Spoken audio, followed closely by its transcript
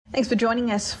Thanks for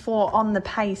joining us for On the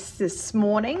Pace this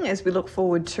morning as we look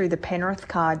forward to the Penrith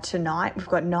card tonight. We've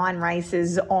got 9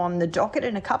 races on the docket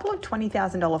and a couple of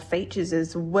 $20,000 features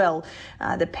as well.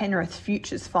 The Penrith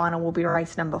Futures Final will be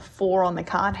race number 4 on the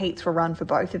card. Heats were run for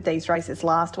both of these races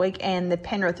last week, and the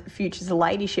Penrith Futures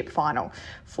Ladyship Final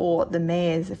for the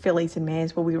mares, the fillies and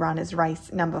mares, will be run as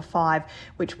race number 5,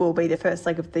 which will be the first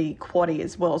leg of the quaddie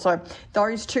as well. So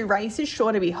those 2 races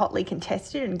sure to be hotly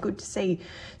contested, and good to see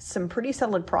some pretty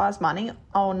solid prize money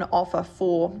on offer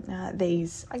for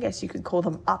these, I guess you could call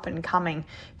them up-and-coming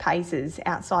paces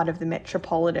outside of the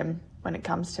Metropolitan. When it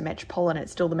comes to Metropolitan,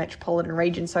 it's still the Metropolitan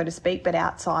region, so to speak, but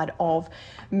outside of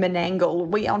Menangle.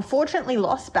 We unfortunately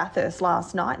lost Bathurst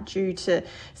last night due to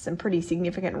some pretty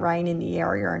significant rain in the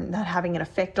area and that having an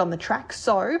effect on the track.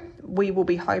 So we will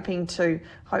be hoping to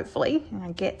hopefully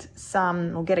get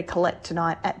a collect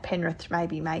tonight at Penrith to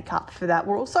maybe make up for that.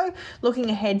 We're also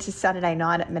looking ahead to Saturday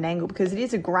night at Menangle because it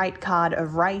is a great card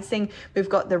of racing. We've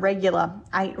got the regular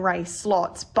 8 race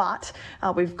slots, but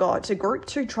we've got a Group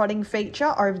 2 trotting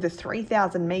feature over the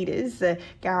 3,000 metres, the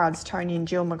Garrard's Tony and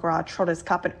Jill McGrath Trotters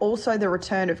Cup, and also the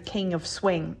return of King of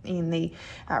Swing in the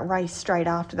race straight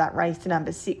after that, race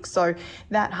number 6. So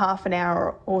that half an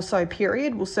hour or so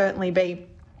period will certainly be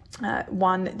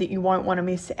one that you won't want to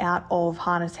miss out of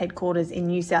Harness Headquarters in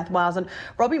New South Wales. And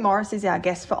Robbie Morris is our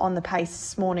guest for On the Pace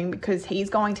this morning because he's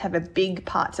going to have a big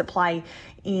part to play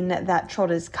in that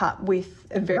Trotters Cup with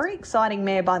a very exciting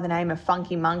mare by the name of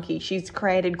Funky Monkey. She's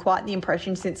created quite the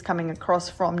impression since coming across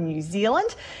from New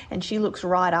Zealand, and she looks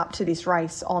right up to this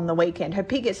race on the weekend. Her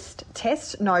biggest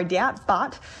test, no doubt,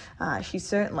 but she's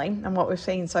certainly, and what we've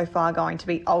seen so far, going to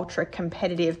be ultra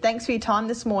competitive. Thanks for your time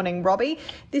this morning, Robbie.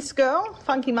 This girl,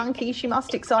 Funky Monkey, she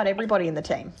must excite everybody in the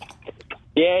team.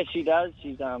 Yeah, she does.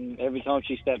 She's every time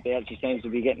she steps out, she seems to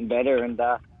be getting better, and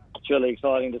it's really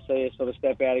exciting to see her sort of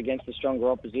step out against a stronger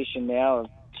opposition now.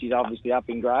 She's obviously up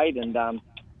in grade, and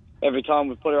every time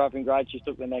we put her up in grade, she's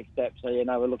took the next step. So,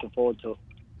 we're looking forward to it.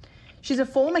 She's a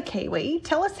former Kiwi.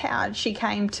 Tell us how she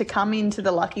came to come into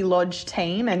the Lucky Lodge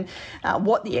team and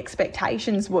what the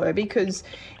expectations were, because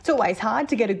it's always hard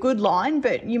to get a good line,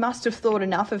 but you must have thought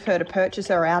enough of her to purchase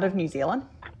her out of New Zealand.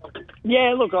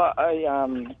 Yeah, look,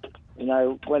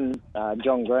 when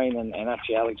John Green and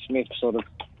actually Alex Smith sort of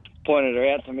pointed her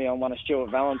out to me on one of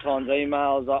Stuart Valentine's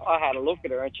emails, I had a look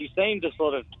at her and she seemed to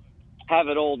sort of have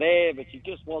it all there, but she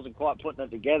just wasn't quite putting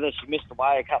it together. She missed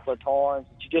away a couple of times.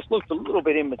 She just looked a little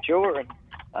bit immature,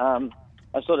 and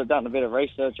I sort of done a bit of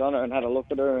research on her and had a look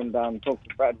at her and talked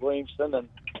to Brad Williamson. And,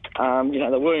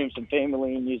 the Williamson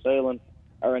family in New Zealand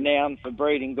are renowned for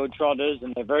breeding good trotters,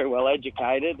 and they're very well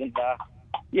educated. And,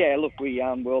 we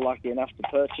were lucky enough to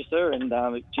purchase her,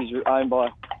 and she's owned by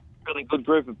a really good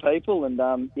group of people, and,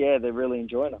 they're really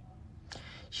enjoying her.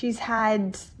 She's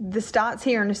had the starts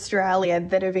here in Australia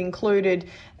that have included,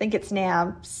 I think it's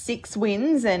now 6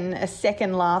 wins and a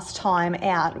second last time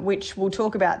out, which we'll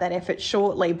talk about that effort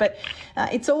shortly. But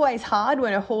it's always hard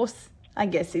when a horse, I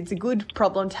guess it's a good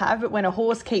problem to have, but when a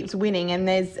horse keeps winning and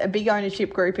there's a big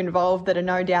ownership group involved that are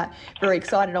no doubt very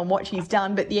excited on what she's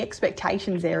done, but the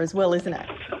expectation's there as well, isn't it?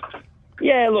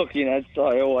 Yeah, look,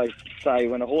 I always say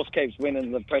when a horse keeps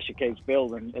winning, the pressure keeps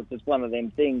building. It's one of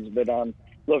them things, but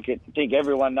look, I think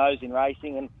everyone knows in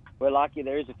racing, and we're lucky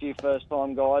there is a few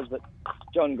first-time guys, but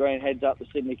John Green heads up the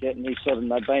syndicate, and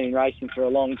they've been in racing for a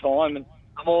long time, and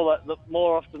the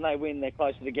more often they win, they're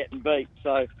closer to getting beat.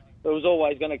 So it was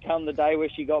always going to come the day where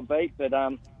she got beat, but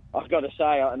I've got to say,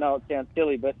 I know it sounds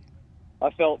silly, but I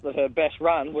felt that her best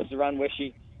run was the run where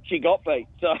she got beat.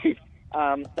 So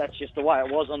that's just the way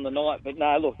it was on the night. But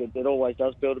no, look, it always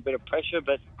does build a bit of pressure,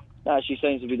 but no, she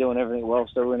seems to be doing everything well,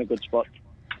 so we're in a good spot.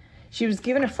 She was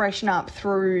given a freshen up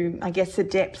through, I guess, the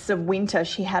depths of winter.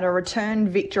 She had a return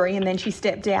victory and then she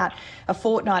stepped out a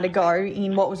fortnight ago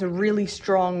in what was a really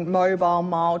strong mobile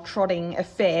mile trotting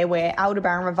affair where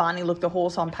Aldebaran Ravani looked the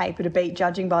horse on paper to beat,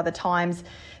 judging by the times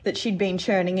that she'd been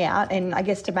churning out. And I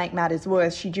guess to make matters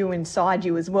worse, she drew inside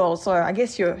you as well. So I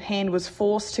guess your hand was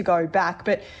forced to go back.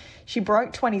 But she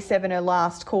broke 27 her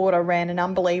last quarter, ran an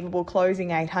unbelievable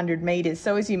closing 800 metres.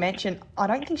 So as you mentioned, I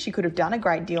don't think she could have done a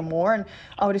great deal more, and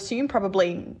I would assume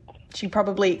she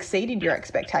probably exceeded your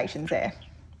expectations there.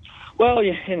 Well,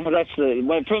 from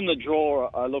the draw,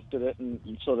 I looked at it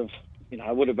and sort of,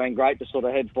 it would have been great to sort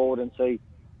of head forward and see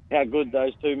how good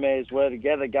those 2 mares were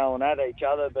together going at each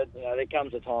other. But, there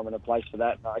comes a time and a place for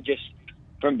that. And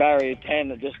from barrier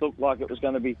 10, it just looked like it was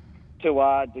going to be too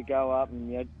hard to go up,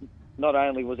 and, not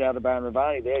only was Aldebaran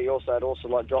Ravani there, you also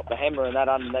had drop the hammer and that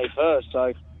underneath her.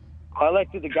 So I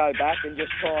elected to go back and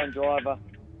just try and drive her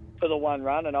for the one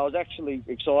run. And I was actually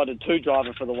excited to drive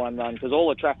her for the one run because all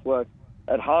the track work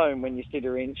at home, when you sit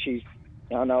her in,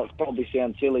 I know it probably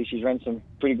sounds silly, she's run some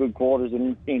pretty good quarters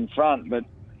in front, but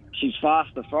she's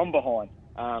faster from behind.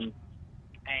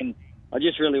 And I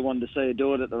just really wanted to see her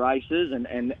do it at the races,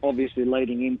 and obviously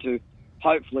leading into,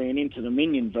 hopefully, an Into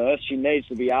Dominion verse, she needs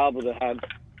to be able to have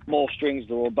more strings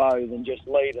to her bow than just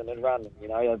leading and running.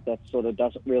 That sort of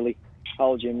doesn't really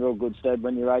hold you in real good stead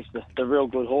when you race the real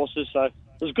good horses. So it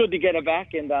was good to get her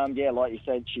back, and like you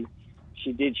said,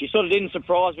 she did. She sort of didn't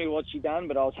surprise me what she done,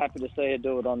 but I was happy to see her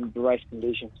do it on the race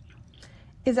conditions.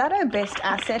 Is that her best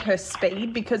asset, her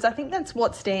speed? Because I think that's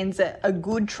what stands a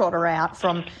good trotter out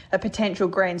from a potential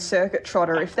Grand Circuit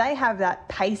trotter. If they have that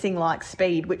pacing-like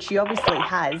speed, which she obviously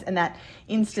has, and that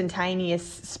instantaneous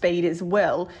speed as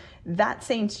well, that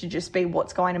seems to just be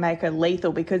what's going to make her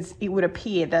lethal, because it would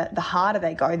appear that the harder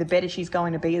they go, the better she's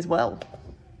going to be as well.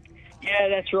 Yeah,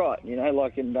 that's right.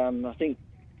 I think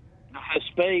her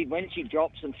speed, when she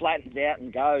drops and flattens out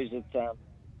and goes, it's...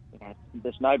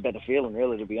 there's no better feeling,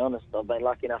 really, to be honest. I've been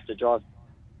lucky enough to drive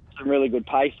some really good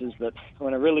paces, but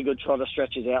when a really good trotter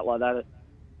stretches out like that, it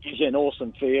gives you an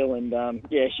awesome feel. And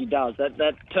she does.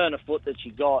 That turn of foot that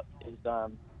she got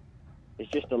is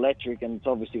just electric, and it's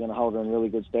obviously going to hold her in really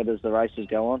good stead as the races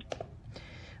go on.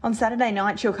 On Saturday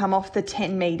night, she'll come off the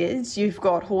 10 metres. You've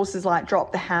got horses like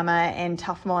Drop the Hammer and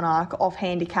Tough Monarch off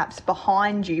handicaps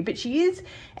behind you, but she is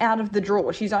out of the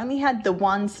draw. She's only had the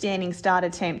one standing start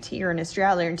attempt here in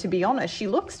Australia, and to be honest, she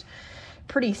looks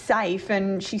pretty safe,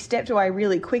 and she stepped away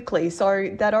really quickly.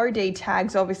 So that OD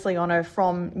tag's obviously on her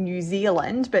from New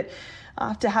Zealand, but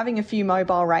after having a few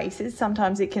mobile races,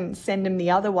 sometimes it can send them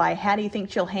the other way. How do you think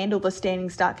she'll handle the standing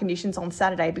start conditions on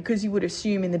Saturday? Because you would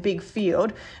assume in the big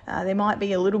field there might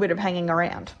be a little bit of hanging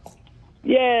around.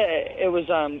 Yeah, it was.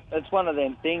 It's one of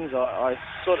them things. I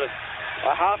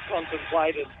half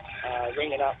contemplated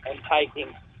ringing up and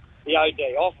taking the OD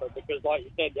offer, because, like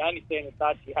you said, the only standing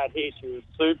start she had here, she was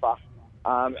super,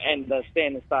 and the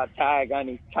standing start tag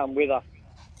only come with her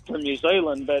from New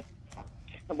Zealand. But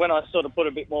when I sort of put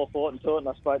a bit more thought into it, and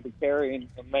I spoke to Kerry,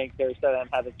 and me and Kerry sat down and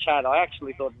had a chat, I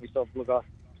actually thought to myself, look,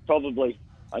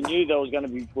 I knew there was going to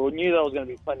be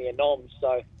plenty of noms,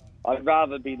 so I'd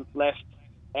rather be left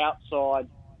outside,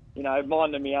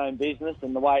 minding my own business.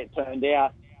 And the way it turned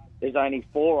out, there's only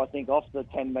 4, I think, off the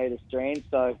 10-metre strand,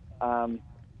 so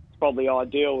it's probably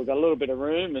ideal. We've got a little bit of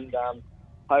room, and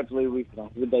hopefully with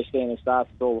those standing starts,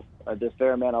 there's a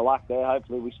fair amount of luck there.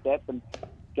 Hopefully we step and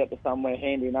get to somewhere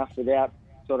handy enough without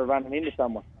sort of running into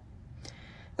someone.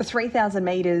 The 3,000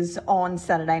 metres on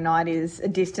Saturday night is a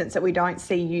distance that we don't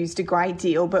see used a great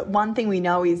deal, but one thing we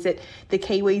know is that the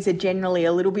Kiwis are generally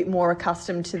a little bit more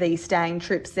accustomed to these staying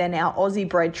trips than our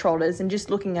Aussie-bred trotters. And just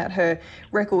looking at her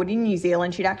record in New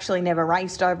Zealand, she'd actually never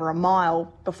raced over a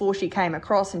mile before she came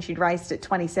across, and she'd raced at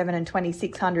 27 and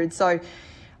 2,600. So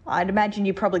I'd imagine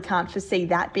you probably can't foresee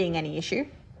that being any issue.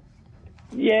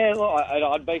 Yeah, well,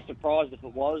 I'd be surprised if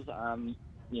it was.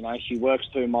 She works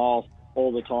 2 miles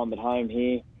all the time at home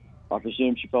here. I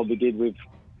presume she probably did with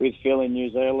Phil in New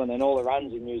Zealand, and all the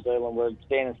runs in New Zealand were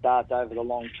standing starts over the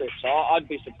long trip. So I'd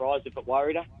be surprised if it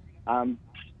worried her.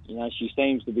 She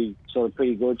seems to be sort of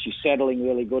pretty good. She's settling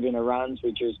really good in her runs, I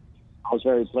was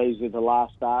very pleased with the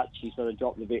last start. She sort of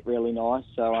dropped a bit really nice.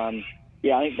 So, I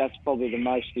think that's probably the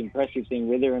most impressive thing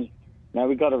with her. And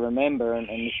we've got to remember, and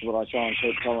this is what I try and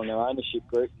keep telling our ownership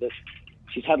group, that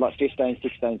she's had like 15,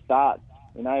 16 starts.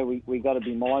 We got to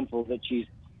be mindful that she's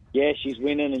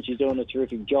winning and she's doing a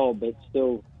terrific job, but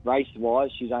still,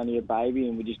 race-wise, she's only a baby,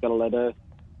 and we just got to let her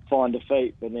find her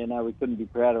feet. But we couldn't be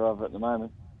prouder of her at the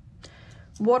moment.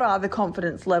 What are the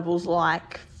confidence levels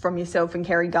like from yourself and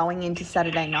Kerry going into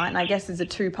Saturday night? And I guess there's a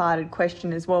two-parted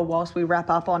question as well whilst we wrap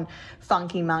up on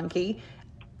Funky Monkey.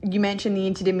 You mentioned the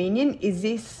Into Dominion. Is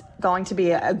this going to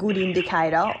be a good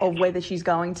indicator of whether she's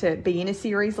going to be in a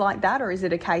series like that, or is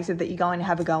it a case of that you're going to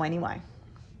have a go anyway?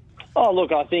 Oh,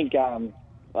 look, I think on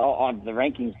the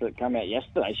rankings that come out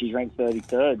yesterday, she's ranked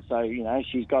 33rd. So,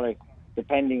 she's got to,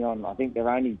 depending on, I think they're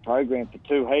only programmed for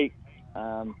 2 heats.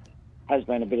 Has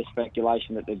been a bit of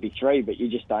speculation that there'd be 3, but you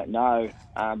just don't know.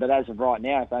 But as of right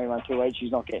now, if they only run 2 heats,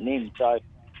 she's not getting in. So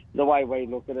the way we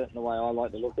look at it, and the way I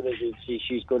like to look at it, is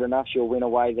she's good enough, she'll win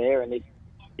away there. And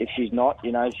if she's not,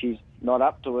 she's not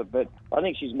up to it. But I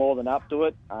think she's more than up to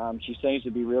it. She seems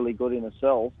to be really good in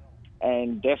herself.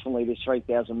 And definitely this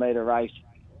 3,000 metre race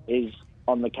is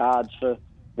on the cards for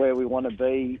where we want to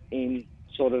be in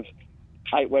sort of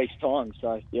 8 weeks' time.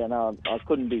 So, I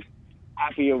couldn't be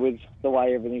happier with the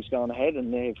way everything's going ahead.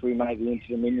 And if we make the Into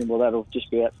Dominion, well, that'll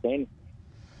just be outstanding.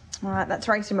 All right, that's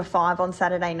race number 5 on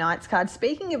Saturday night's card.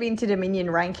 Speaking of Into Dominion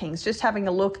rankings, just having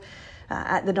a look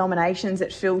at the nominations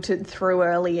that filtered through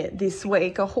earlier this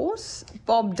week. A horse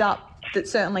bobbed up that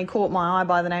certainly caught my eye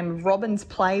by the name of Robin's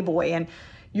Playboy, and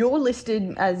you're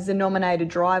listed as the nominated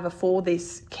driver for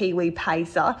this Kiwi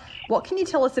pacer. What can you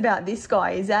tell us about this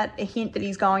guy? Is that a hint that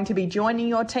he's going to be joining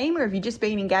your team, or have you just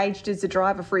been engaged as the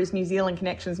driver for his New Zealand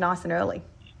connections nice and early?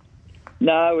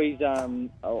 No, he's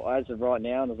as of right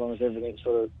now, and as long as everything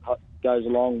sort of goes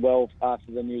along well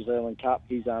after the New Zealand Cup,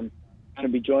 he's going to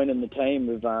be joining the team.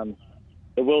 With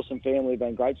the Wilson family have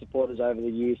been great supporters over the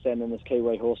years, sending us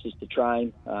Kiwi horses to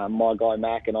train. My guy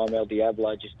Mac and I'm El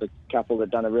Diablo, just a couple that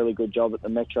done a really good job at the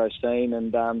Metro scene.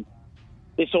 And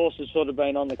this horse has sort of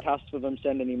been on the cusp of them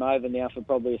sending him over now for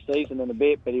probably a season and a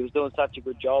bit, but he was doing such a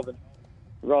good job. And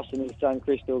Ross and his son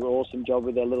Chris did an awesome job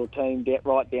with their little team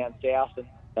right down south. And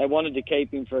they wanted to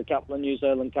keep him for a couple of New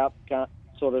Zealand Cup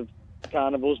sort of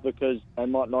carnivals because they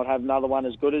might not have another one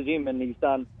as good as him, and he's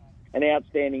done an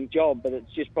outstanding job. But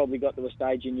it's just probably got to a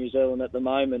stage in New Zealand at the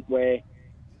moment where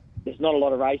there's not a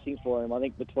lot of racing for him. I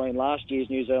think between last year's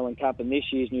New Zealand Cup and this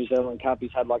year's New Zealand Cup,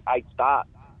 he's had like 8 starts,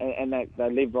 and they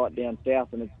live right down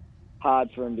south, and it's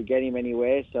hard for him to get him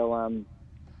anywhere. So I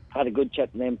had a good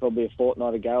chat to them probably a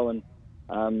fortnight ago, and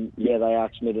they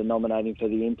asked me to nominate him for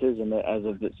the Inters, and as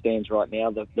of it stands right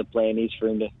now, the plan is for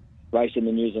him to race in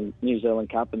the New Zealand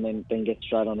Cup and then get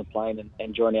straight on a plane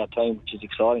and join our team, which is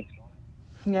exciting.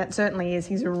 Yeah, it certainly is.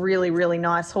 He's a really, really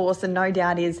nice horse, and no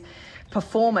doubt his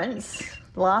performance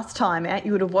last time out,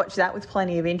 you would have watched that with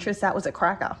plenty of interest. That was a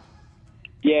cracker.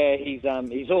 Yeah, he's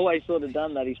always sort of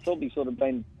done that. He's probably sort of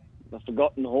been a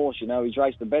forgotten horse, you know. He's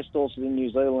raced the best horses in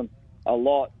New Zealand a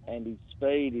lot, and his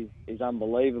speed is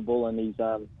unbelievable, and he's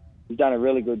done a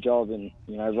really good job. And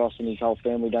you know, Ross and his whole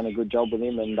family done a good job with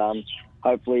him, and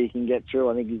hopefully he can get through.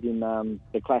 I think he's in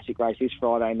the classic race this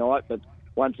Friday night, but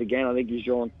once again, I think he's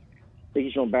drawn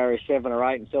barrier 7 or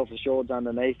 8, and Self-Assured's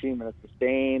underneath him, and it's a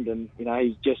stand, and you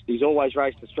know he's always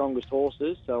raced the strongest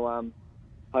horses. So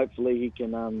hopefully he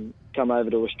can come over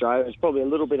to Australia. It's probably a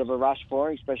little bit of a rush for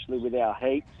him, especially with our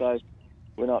heat. So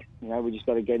we're not, we just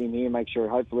got to get him here,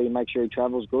 hopefully he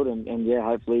travels good, and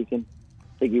hopefully he can.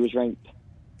 I think he was ranked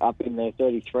up in the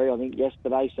 33, I think,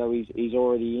 yesterday, so he's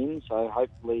already in. So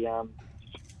hopefully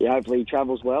he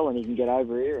travels well and he can get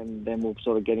over here, and then we'll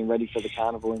sort of get him ready for the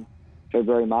carnival in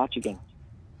February, March again.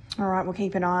 All right, we'll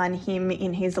keep an eye on him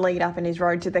in his lead up and his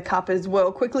road to the Cup as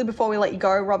well. Quickly before we let you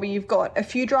go, Robbie, you've got a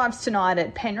few drives tonight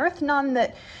at Penrith, none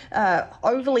that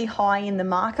overly high in the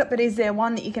market, but is there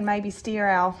one that you can maybe steer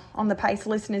our On the Pace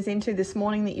listeners into this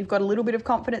morning that you've got a little bit of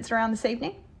confidence around this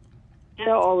evening?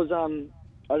 Yeah, I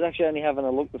was actually only having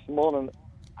a look this morning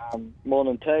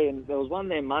tea, and there was one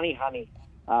there, Money Honey.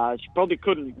 She probably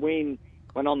couldn't win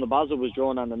when On the Buzzer was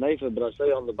drawn underneath her, but I see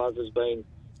On the Buzzer's been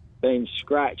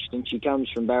scratched, and she comes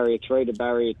from barrier 3 to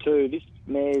barrier 2. This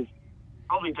mare's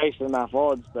probably decent enough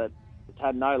odds, but it's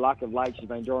had no luck of late. She's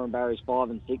been drawing barriers 5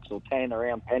 and 6 or 10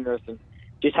 around Penrith, and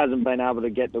just hasn't been able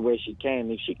to get to where she can.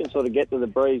 If she can sort of get to the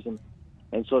breeze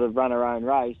and sort of run her own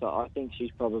race, I think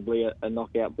she's probably a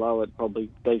knockout blow at probably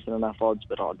decent enough odds,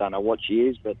 but I don't know what she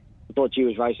is. But I thought she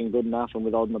was racing good enough, and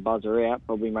with On the Buzzer out,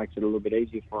 probably makes it a little bit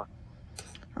easier for her.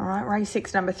 All right, race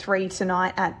 6, number 3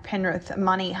 tonight at Penrith,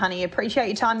 Money Honey. Appreciate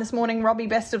your time this morning, Robbie.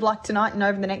 Best of luck tonight and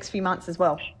over the next few months as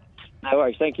well. No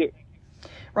worries, thank you.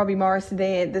 Robbie Morris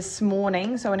there this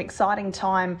morning. So an exciting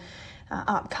time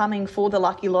upcoming for the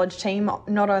Lucky Lodge team,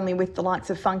 not only with the likes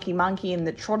of Funky Monkey and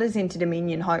the Trotters into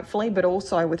Dominion, hopefully, but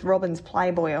also with Robin's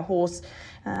Playboy, a horse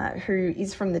who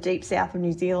is from the deep south of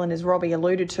New Zealand, as Robbie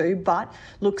alluded to, but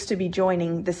looks to be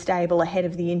joining the stable ahead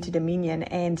of the Inter Dominion,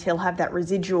 and he'll have that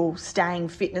residual staying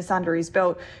fitness under his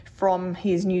belt from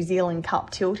his New Zealand Cup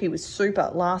tilt. He was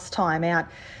super last time out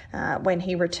when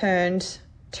he returned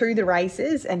to the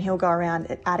races, and he'll go around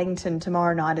at Addington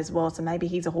tomorrow night as well. So maybe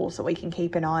he's a horse that we can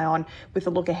keep an eye on with a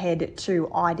look ahead to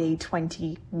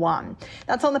ID21.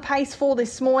 That's On the Pace for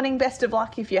this morning. Best of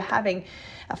luck if you're having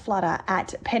a flutter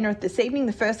at Penrith this evening.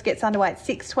 The first gets underway at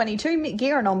 6:22. Mick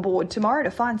Guerin on board tomorrow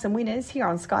to find some winners here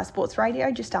on Sky Sports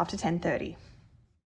Radio just after 10:30.